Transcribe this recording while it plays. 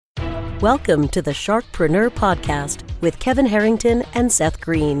Welcome to the Sharkpreneur Podcast with Kevin Harrington and Seth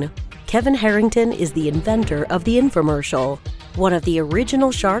Green. Kevin Harrington is the inventor of the infomercial, one of the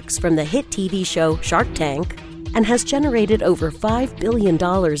original sharks from the hit TV show Shark Tank, and has generated over $5 billion in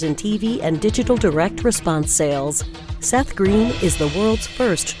TV and digital direct response sales. Seth Green is the world's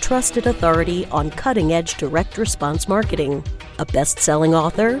first trusted authority on cutting-edge direct response marketing, a best-selling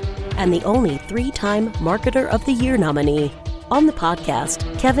author, and the only 3-time Marketer of the Year nominee. On the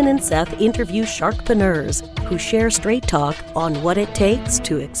podcast, Kevin and Seth interview sharkpreneurs who share straight talk on what it takes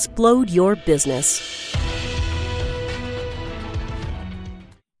to explode your business.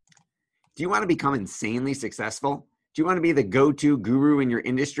 Do you want to become insanely successful? Do you want to be the go-to guru in your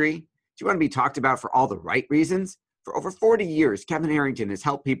industry? Do you want to be talked about for all the right reasons? For over 40 years, Kevin Harrington has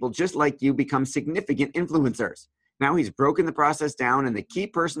helped people just like you become significant influencers. Now he's broken the process down in the Key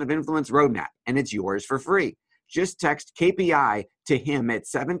Person of Influence Roadmap, and it's yours for free. Just text KPI to him at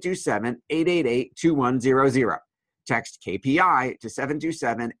 727-888-2100. Text KPI to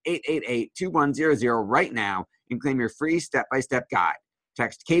 727-888-2100 right now and claim your free step-by-step guide.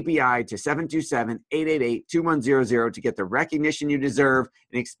 Text KPI to 727-888-2100 to get the recognition you deserve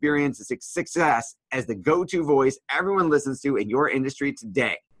and experience the success as the go-to voice everyone listens to in your industry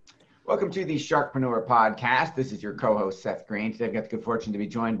today. Welcome to the Sharkpreneur Podcast. This is your co-host, Seth Green. Today I've got the good fortune to be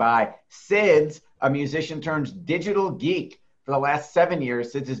joined by Sids, a musician turned digital geek. For the last 7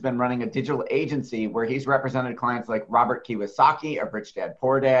 years, Sids has been running a digital agency where he's represented clients like Robert Kiyosaki of Rich Dad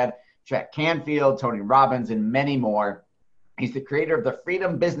Poor Dad, Jack Canfield, Tony Robbins, and many more. He's the creator of the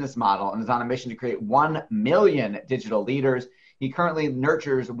Freedom Business Model and is on a mission to create 1 million digital leaders. He currently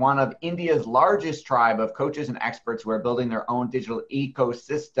nurtures one of India's largest tribe of coaches and experts who are building their own digital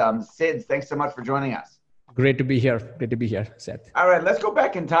ecosystems. Sids, thanks so much for joining us. Great to be here. Great to be here, Seth. All right, let's go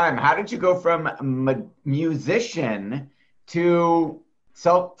back in time. How did you go from musician to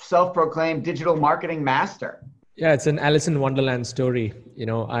self-proclaimed digital marketing master? Yeah, it's an Alice in Wonderland story. You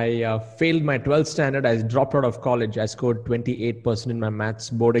know, I failed my 12th standard. I dropped out of college. I scored 28% in my maths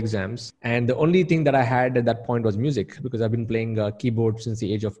board exams. And the only thing that I had at that point was music because I've been playing keyboard since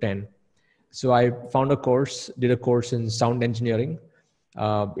the age of 10. So I found a course, did a course in sound engineering.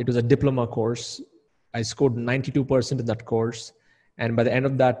 It was a diploma course. I scored 92% in that course. And by the end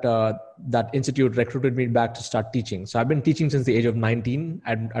of that, that institute recruited me back to start teaching. So I've been teaching since the age of 19.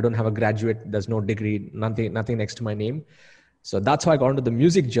 I don't have a graduate. There's no degree, nothing next to my name. So that's how I got into the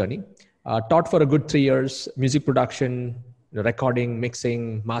music journey. Taught for a good 3 years, music production, recording,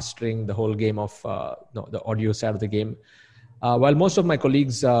 mixing, mastering, the whole game of the audio side of the game. While most of my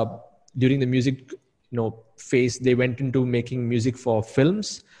colleagues during the music phase, they went into making music for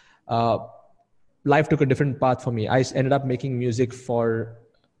films. Life took a different path for me. I ended up making music for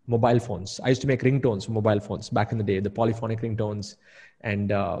mobile phones. I used to make ringtones for mobile phones back in the day, the polyphonic ringtones.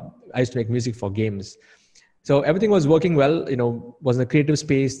 And I used to make music for games. So everything was working well, was in a creative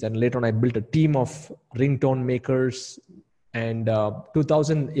space. And later on, I built a team of ringtone makers. And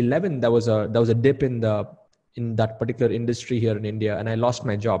 2011, there was a dip in that particular industry here in India. And I lost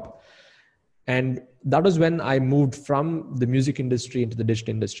my job. And that was when I moved from the music industry into the digital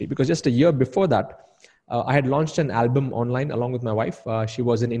industry. Because just a year before that, I had launched an album online along with my wife. She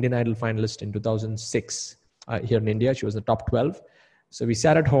was an Indian Idol finalist in 2006 here in India. She was in the top 12. So we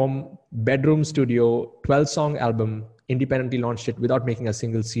sat at home, bedroom studio, 12-song album, independently launched it without making a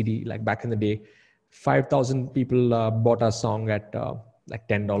single CD like back in the day. 5,000 people bought our song at like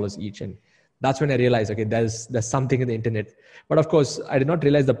 $10 each. And that's when I realized, okay, there's something in the internet. But of course, I did not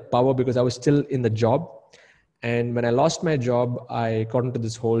realize the power because I was still in the job. And when I lost my job, I got into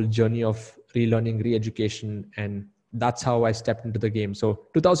this whole journey of relearning, re-education. And that's how I stepped into the game. So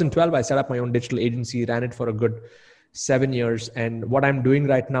 2012, I set up my own digital agency, ran it for a good 7 years. And what I'm doing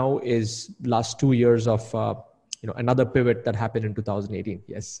right now is last 2 years of another pivot that happened in 2018.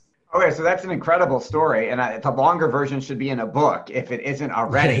 Yes. Okay, so that's an incredible story. And the longer version should be in a book if it isn't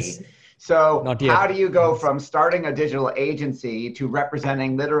already. Yes. So how do you go from starting a digital agency to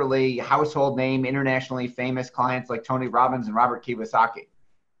representing literally household name, internationally famous clients like Tony Robbins and Robert Kiyosaki?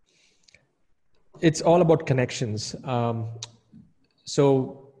 It's all about connections.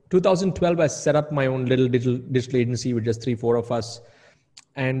 So 2012, I set up my own little digital agency with just 3-4 of us.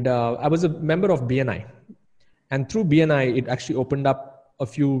 And I was a member of BNI. And through BNI, it actually opened up a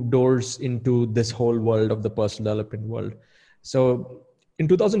few doors into this whole world of the personal development world. So in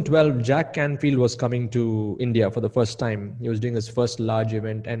 2012, Jack Canfield was coming to India for the first time. He was doing his first large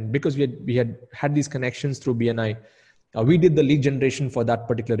event. And because we had these connections through BNI, we did the lead generation for that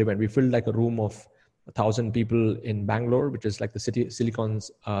particular event. We filled like a room of 1,000 people in Bangalore, which is like the Silicon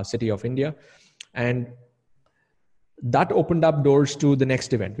city of India. And that opened up doors to the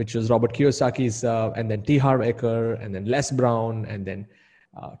next event, which was Robert Kiyosaki's, and then T. Harv Eker, and then Les Brown, and then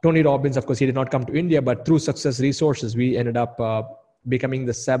Tony Robbins. Of course, he did not come to India, but through Success Resources, we ended up becoming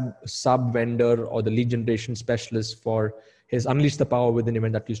the sub vendor or the lead generation specialist for his Unleash the Power Within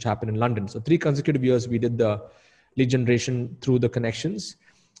event that used to happen in London. So 3 consecutive years, we did the lead generation through the connections.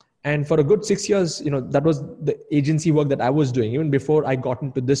 And for a good 6 years, that was the agency work that I was doing. Even before I got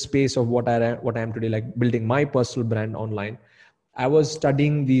into this space of what I am today, like building my personal brand online, I was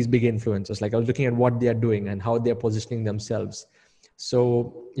studying these big influencers. Like I was looking at what they are doing and how they're positioning themselves.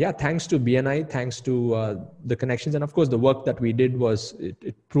 So yeah, thanks to BNI, thanks to the connections. And of course, the work that we did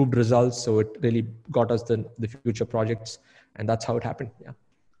it proved results. So it really got us the future projects. And that's how it happened. Yeah.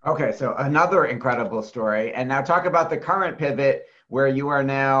 Okay. So another incredible story. And now talk about the current pivot where you are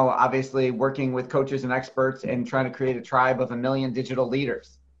now obviously working with coaches and experts and trying to create a tribe of 1 million digital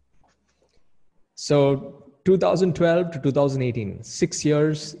leaders. So 2012 to 2018, 6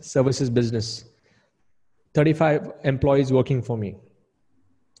 years, services business, 35 employees working for me.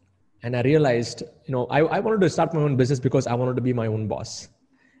 And I realized, I wanted to start my own business because I wanted to be my own boss.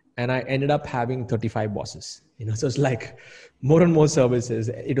 And I ended up having 35 bosses, so it's like more and more services.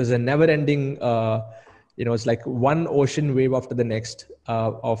 It was a never ending, it's like one ocean wave after the next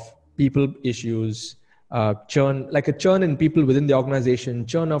of people issues, churn, like a churn in people within the organization,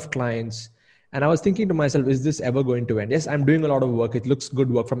 churn of clients. And I was thinking to myself, is this ever going to end? Yes, I'm doing a lot of work. It looks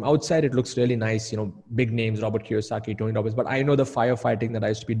good work. From outside, it looks really nice, big names, Robert Kiyosaki, Tony Robbins. But I know the firefighting that I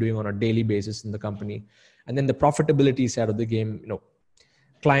used to be doing on a daily basis in the company. And then the profitability side of the game,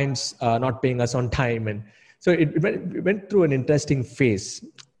 clients not paying us on time. And so it went through an interesting phase.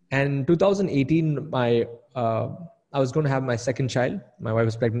 And 2018, I was going to have my second child. My wife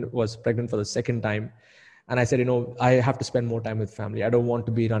was pregnant for the second time. And I said, I have to spend more time with family. I don't want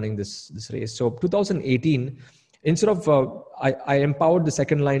to be running this race. So 2018, instead of, I empowered the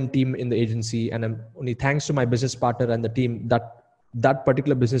second line team in the agency, and only thanks to my business partner and the team that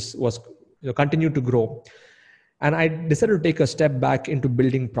particular business was continued to grow. And I decided to take a step back into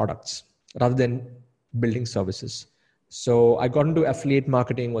building products rather than building services. So I got into affiliate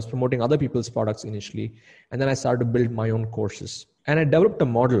marketing, was promoting other people's products initially. And then I started to build my own courses. And I developed a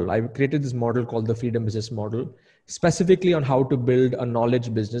model. I created this model called the Freedom Business Model, specifically on how to build a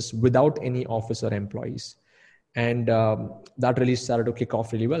knowledge business without any office or employees. And that really started to kick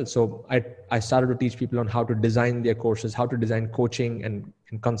off really well. So I started to teach people on how to design their courses, how to design coaching and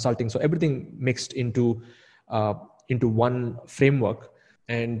consulting. So everything mixed into one framework.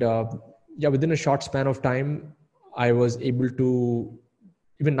 And within a short span of time, I was able to,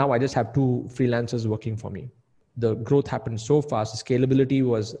 even now I just have 2 freelancers working for me. The growth happened so fast. Scalability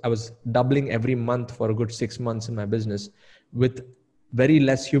I was doubling every month for a good 6 months in my business with very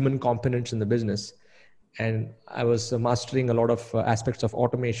less human components in the business. And I was mastering a lot of aspects of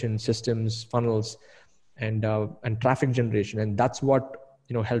automation, systems, funnels, and traffic generation. And that's what,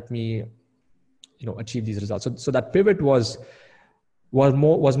 helped me, achieve these results. So that pivot was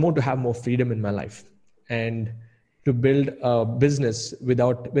more to have more freedom in my life and to build a business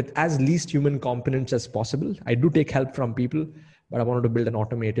with as least human components as possible. I do take help from people, but I wanted to build an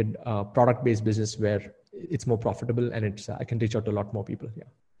automated product-based business where it's more profitable and I can reach out to a lot more people. Yeah.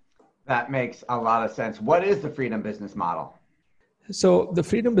 That makes a lot of sense. What is the Freedom Business Model? So the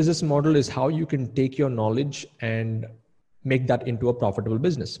Freedom Business Model is how you can take your knowledge and make that into a profitable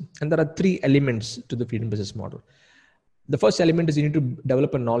business. And there are 3 elements to the Freedom Business Model. The first element is you need to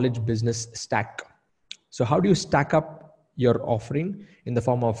develop a knowledge business stack. So how do you stack up your offering in the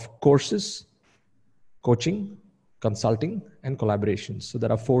form of courses, coaching, consulting, and collaborations? So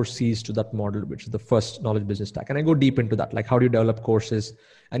there are 4 C's to that model, which is the first knowledge business stack. And I go deep into that, like how do you develop courses?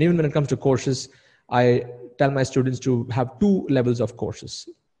 And even when it comes to courses, I tell my students to have 2 levels of courses,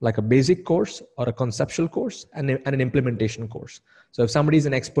 like a basic course or a conceptual course and an implementation course. So if somebody is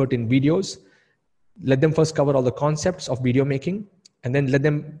an expert in videos, let them first cover all the concepts of video making, and then let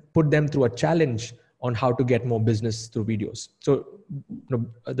them put them through a challenge on how to get more business through videos. So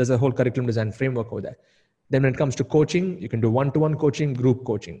there's a whole curriculum design framework over there. Then when it comes to coaching, you can do one-to-one coaching, group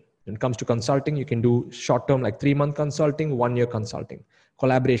coaching. When it comes to consulting, you can do short-term, like 3-month consulting, 1-year consulting,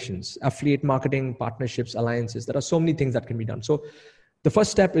 collaborations, affiliate marketing, partnerships, alliances. There are so many things that can be done. So the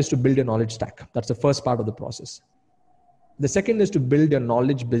first step is to build a knowledge stack. That's the first part of the process. The second is to build your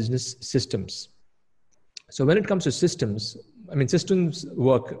knowledge business systems. So when it comes to systems, systems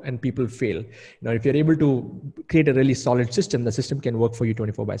work and people fail. If you're able to create a really solid system, the system can work for you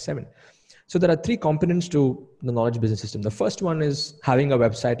 24/7. So there are 3 components to the knowledge business system. The first one is having a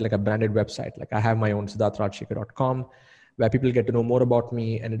website, like a branded website. Like I have my own siddharthrajshekhar.com, where people get to know more about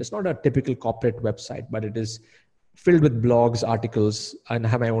me. And it is not a typical corporate website, but it is filled with blogs, articles, and I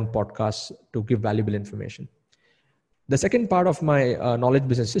have my own podcasts to give valuable information. The second part of my knowledge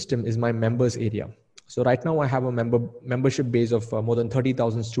business system is my members area. So right now I have a membership base of more than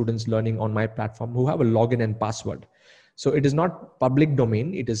 30,000 students learning on my platform who have a login and password. So it is not public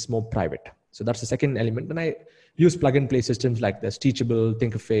domain, it is more private. So that's the second element. And I use plug and play systems like this, Teachable,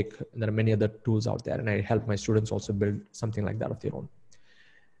 Thinkific, and there are many other tools out there. And I help my students also build something like that of their own.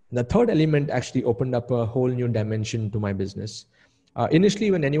 And the third element actually opened up a whole new dimension to my business. Initially,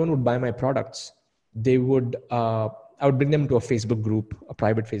 when anyone would buy my products, I would bring them to a Facebook group, a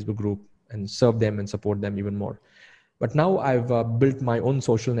private Facebook group, and serve them and support them even more. But now I've built my own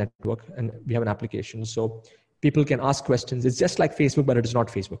social network, and we have an application. So people can ask questions. It's just like Facebook, but it is not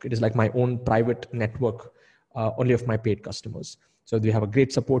Facebook. It is like my own private network, only of my paid customers. So we have a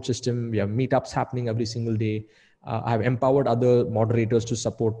great support system. We have meetups happening every single day. I have empowered other moderators to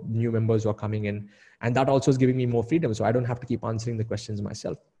support new members who are coming in. And that also is giving me more freedom. So I don't have to keep answering the questions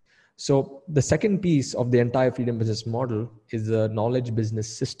myself. So the second piece of the entire Freedom Business model is the knowledge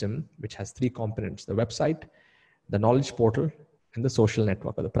business system, which has three components: the website, the knowledge portal, and the social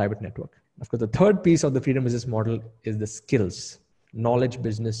network or the private network. Of course, the third piece of the Freedom Business model is the skills, knowledge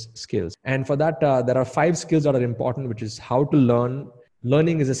business skills. And for that, there are 5 skills that are important, which is how to learn.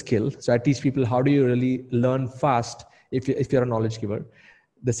 Learning is a skill. So I teach people how do you really learn fast if you're a knowledge giver.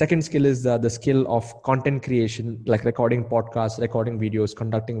 The second skill is the skill of content creation, like recording podcasts, recording videos,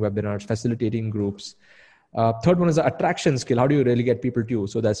 conducting webinars, facilitating groups. Third one is the attraction skill. How do you really get people to you?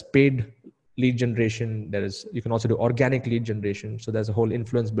 So there's paid lead generation. You can also do organic lead generation. So there's a whole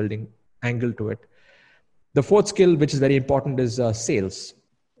influence building angle to it. The fourth skill, which is very important, is sales.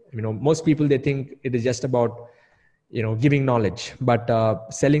 Most people, they think it is just about, giving knowledge, but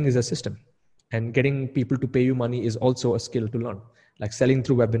selling is a system, and getting people to pay you money is also a skill to learn, like selling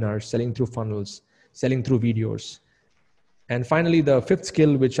through webinars, selling through funnels, selling through videos. And finally, the fifth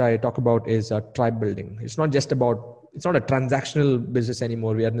skill, which I talk about, is tribe building. It's not a transactional business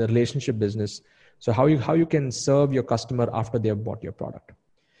anymore. We are in a relationship business. So how you can serve your customer after they have bought your product.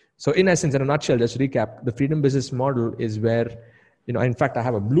 So in essence, in a nutshell, just to recap, the Freedom Business model is where, in fact, I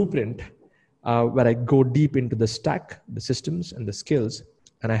have a blueprint where I go deep into the stack, the systems and the skills,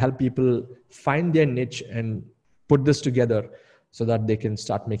 and I help people find their niche and put this together so that they can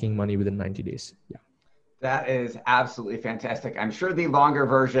start making money within 90 days. Yeah. That is absolutely fantastic. I'm sure the longer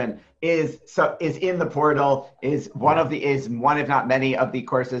version is in the portal, is one, if not many, of the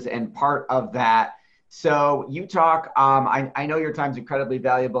courses and part of that. So you talk, I know your time's incredibly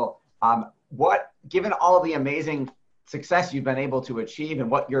valuable. Given all of the amazing success you've been able to achieve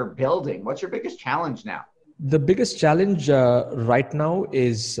and what you're building, what's your biggest challenge now? The biggest challenge right now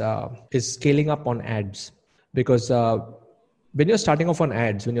is scaling up on ads, because when you're starting off on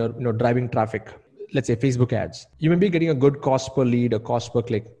ads, when you're driving traffic, let's say Facebook ads, you may be getting a good cost per lead, a cost per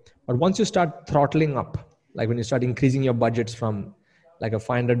click. But once you start throttling up, like when you start increasing your budgets from like a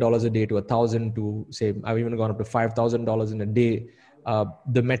 $500 a day to $1,000 to, say, I've even gone up to $5,000 in a day,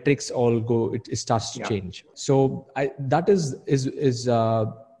 the metrics all go, it starts to change. So that is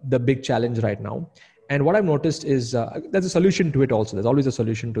the big challenge right now. And what I've noticed is there's a solution to it also. There's always a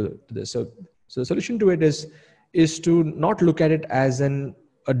solution to this. So the solution to it is to not look at it as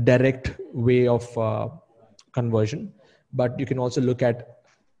a direct way of conversion, but you can also look at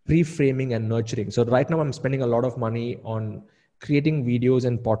reframing and nurturing. So right now I'm spending a lot of money on creating videos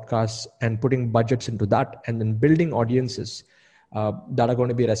and podcasts and putting budgets into that, and then building audiences that are going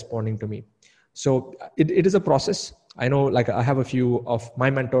to be responding to me. So it is a process. I know, like, I have a few of my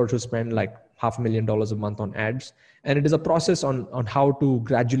mentors who spend like $500,000 a month on ads, and it is a process on how to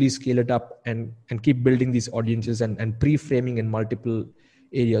gradually scale it up and keep building these audiences and pre-framing in multiple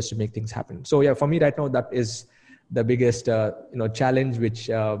areas to make things happen. So yeah, for me right now, that is the biggest challenge, which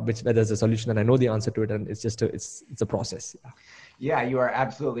there's a solution and I know the answer to it, and it's just it's a process. Yeah, you are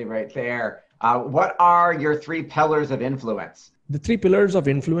absolutely right there. What are your 3 pillars of influence? The 3 pillars of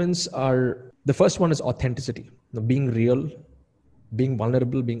influence are, the first one is authenticity, being real, being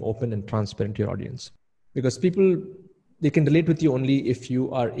vulnerable, being open and transparent to your audience. Because people, they can relate with you only if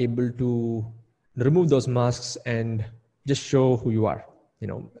you are able to remove those masks and just show who you are,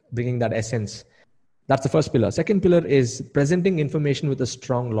 bringing that essence. That's the first pillar. Second pillar is presenting information with a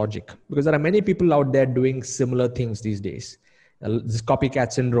strong logic, because there are many people out there doing similar things these days. This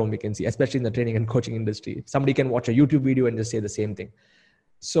copycat syndrome we can see, especially in the training and coaching industry. Somebody can watch a YouTube video and just say the same thing.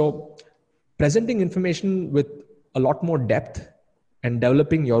 So presenting information with a lot more depth and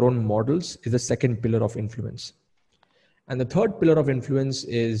developing your own models is the second pillar of influence. And the third pillar of influence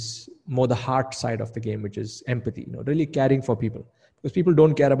is more the heart side of the game, which is empathy, really caring for people. Because people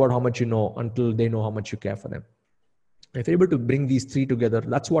don't care about how much you know until they know how much you care for them. If you're able to bring these three together,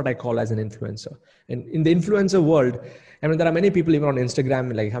 that's what I call as an influencer. And in the influencer world, I mean, there are many people even on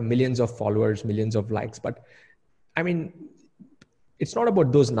Instagram, like have millions of followers, millions of likes. But I mean, it's not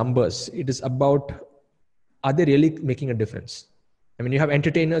about those numbers. It is about, are they really making a difference? I mean, you have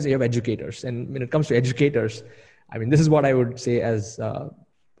entertainers, you have educators. And when it comes to educators, I mean, this is what I would say as a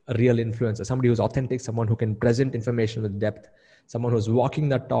real influencer, somebody who's authentic, someone who can present information with depth, someone who's walking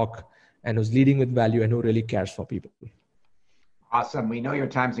that talk and who's leading with value and who really cares for people. Awesome. We know your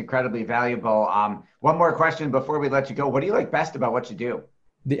time's incredibly valuable. One more question before we let you go. What do you like best about what you do?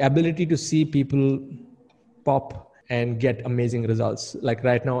 The ability to see people pop and get amazing results. Like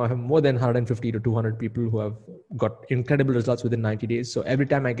right now, I have more than 150 to 200 people who have got incredible results within 90 days. So every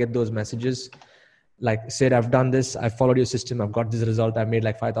time I get those messages, like Sid, I've done this, I followed your system, I've got this result, I made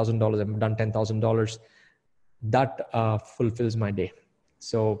like $5,000, I've done $10,000. That fulfills my day.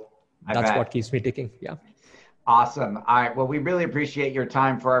 So that's what keeps me ticking. Yeah. Awesome. All right. Well, we really appreciate your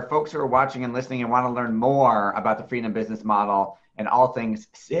time. For our folks who are watching and listening and want to learn more about the Freedom Business Model and all things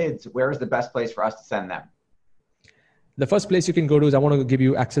SIDS, where is the best place for us to send them? The first place you can go to is I want to give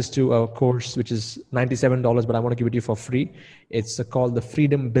you access to a course, which is $97, but I want to give it to you for free. It's called the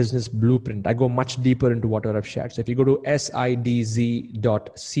Freedom Business Blueprint. I go much deeper into what I've shared. So if you go to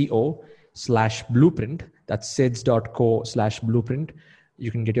sidz.co/blueprint, that's sids.co/blueprint, you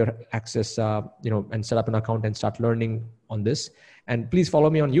can get your access, and set up an account and start learning on this. And please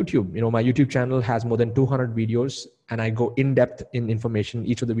follow me on YouTube. My YouTube channel has more than 200 videos and I go in depth in information.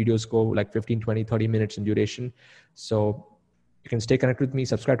 Each of the videos go like 15, 20, 30 minutes in duration. So you can stay connected with me,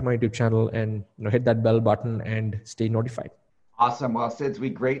 subscribe to my YouTube channel and hit that bell button and stay notified. Awesome. Well, Sids, we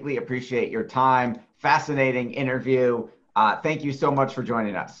greatly appreciate your time. Fascinating interview. Thank you so much for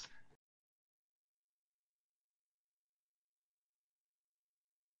joining us.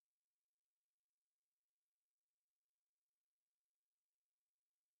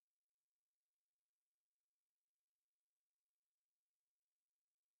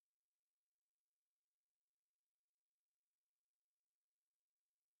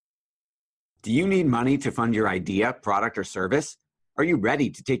 Do you need money to fund your idea, product, or service? Are you ready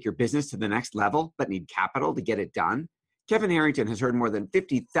to take your business to the next level, but need capital to get it done? Kevin Harrington has heard more than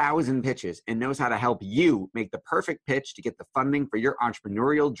 50,000 pitches and knows how to help you make the perfect pitch to get the funding for your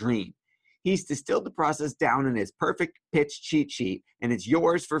entrepreneurial dream. He's distilled the process down in his perfect pitch cheat sheet, and it's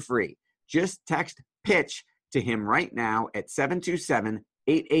yours for free. Just text PITCH to him right now at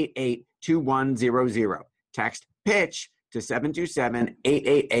 727-888-2100. Text PITCH to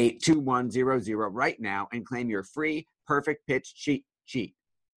 727-888-2100 right now and claim your free perfect pitch cheat sheet.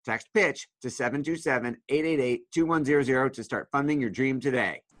 Text PITCH to 727-888-2100 to start funding your dream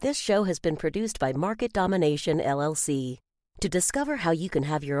today. This show has been produced by Market Domination, LLC. To discover how you can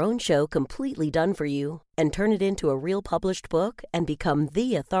have your own show completely done for you and turn it into a real published book and become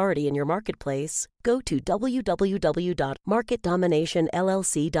the authority in your marketplace, go to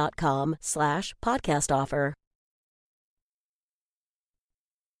www.marketdominationllc.com/podcast offer.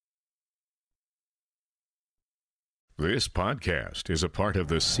 This podcast is a part of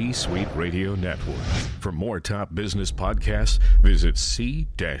the C-Suite Radio Network. For more top business podcasts, visit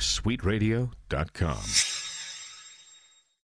c-suiteradio.com.